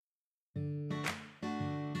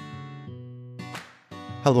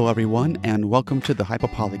Hello, everyone, and welcome to The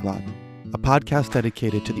Hypopolyglot, a podcast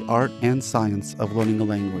dedicated to the art and science of learning a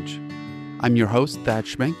language. I'm your host, Thad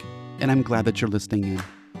Schmenk, and I'm glad that you're listening in.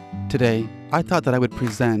 Today, I thought that I would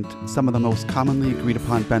present some of the most commonly agreed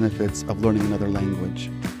upon benefits of learning another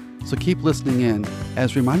language. So keep listening in,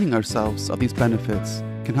 as reminding ourselves of these benefits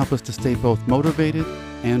can help us to stay both motivated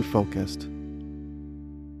and focused.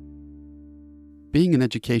 Being in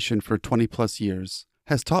education for 20 plus years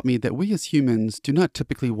has taught me that we as humans do not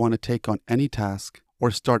typically want to take on any task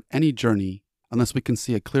or start any journey unless we can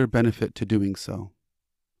see a clear benefit to doing so.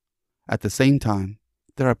 At the same time,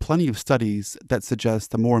 there are plenty of studies that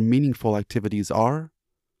suggest the more meaningful activities are,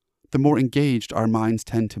 the more engaged our minds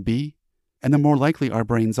tend to be, and the more likely our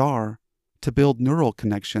brains are to build neural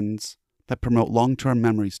connections that promote long-term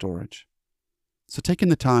memory storage. So taking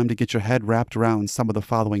the time to get your head wrapped around some of the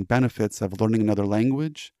following benefits of learning another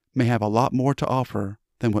language may have a lot more to offer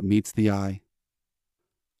than what meets the eye.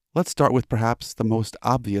 Let's start with perhaps the most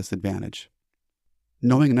obvious advantage.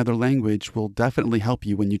 Knowing another language will definitely help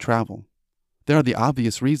you when you travel. There are the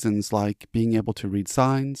obvious reasons like being able to read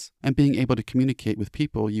signs and being able to communicate with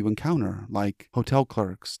people you encounter like hotel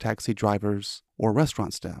clerks, taxi drivers, or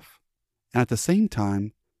restaurant staff. And at the same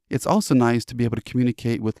time, it's also nice to be able to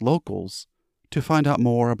communicate with locals to find out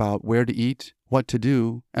more about where to eat, what to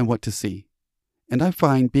do, and what to see. And I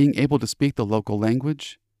find being able to speak the local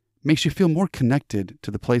language makes you feel more connected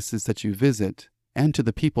to the places that you visit and to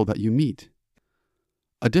the people that you meet.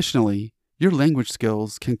 Additionally, your language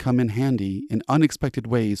skills can come in handy in unexpected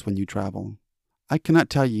ways when you travel. I cannot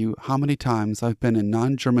tell you how many times I've been in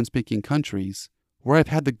non-German speaking countries where I've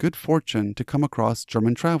had the good fortune to come across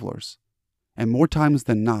German travelers. And more times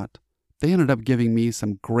than not, they ended up giving me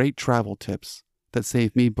some great travel tips that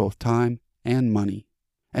saved me both time and money.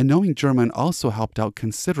 And knowing German also helped out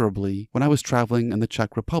considerably when I was traveling in the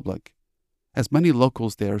Czech Republic, as many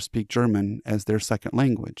locals there speak German as their second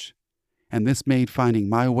language, and this made finding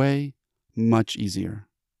my way much easier.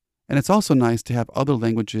 And it's also nice to have other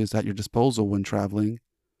languages at your disposal when traveling,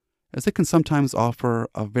 as it can sometimes offer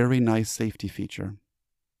a very nice safety feature.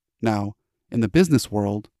 Now, in the business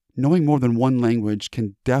world, knowing more than one language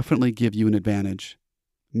can definitely give you an advantage.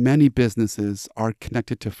 Many businesses are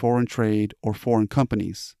connected to foreign trade or foreign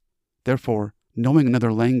companies. Therefore, knowing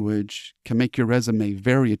another language can make your resume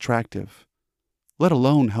very attractive, let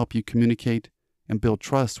alone help you communicate and build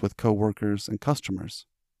trust with coworkers and customers.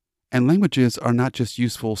 And languages are not just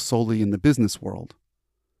useful solely in the business world.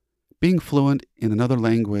 Being fluent in another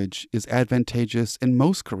language is advantageous in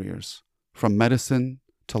most careers, from medicine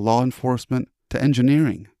to law enforcement to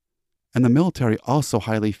engineering. And the military also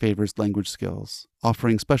highly favors language skills,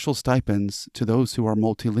 offering special stipends to those who are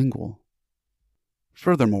multilingual.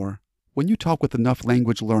 Furthermore, when you talk with enough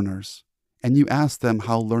language learners, and you ask them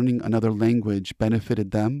how learning another language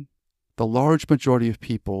benefited them, the large majority of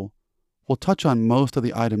people will touch on most of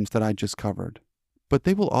the items that I just covered. But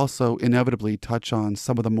they will also inevitably touch on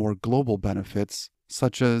some of the more global benefits,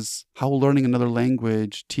 such as how learning another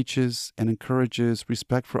language teaches and encourages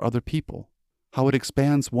respect for other people, how it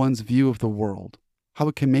expands one's view of the world, how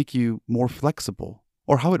it can make you more flexible,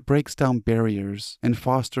 or how it breaks down barriers and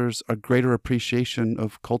fosters a greater appreciation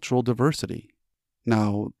of cultural diversity.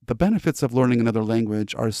 Now, the benefits of learning another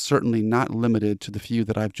language are certainly not limited to the few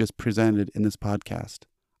that I've just presented in this podcast.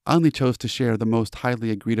 I only chose to share the most highly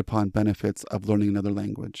agreed upon benefits of learning another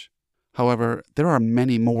language. However, there are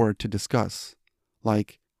many more to discuss,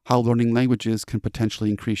 like how learning languages can potentially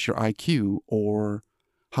increase your IQ, or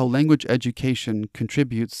how language education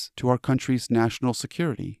contributes to our country's national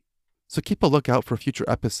security. So keep a lookout for future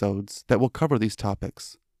episodes that will cover these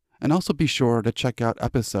topics. And also be sure to check out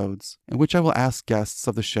episodes in which I will ask guests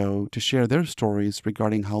of the show to share their stories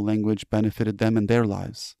regarding how language benefited them in their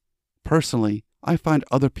lives. Personally, I find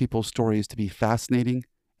other people's stories to be fascinating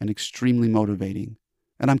and extremely motivating,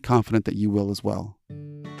 and I'm confident that you will as well.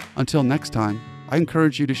 Until next time, I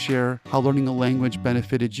encourage you to share how learning a language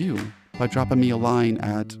benefited you by dropping me a line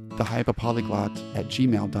at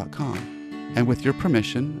thehypopolyglot@gmail.com. And with your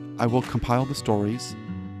permission, I will compile the stories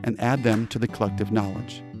and add them to the collective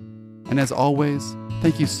knowledge. And as always,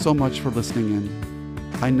 thank you so much for listening in.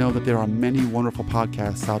 I know that there are many wonderful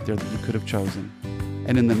podcasts out there that you could have chosen.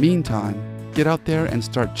 And in the meantime, get out there and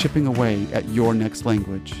start chipping away at your next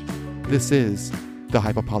language. This is The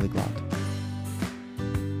Hypopolyglot.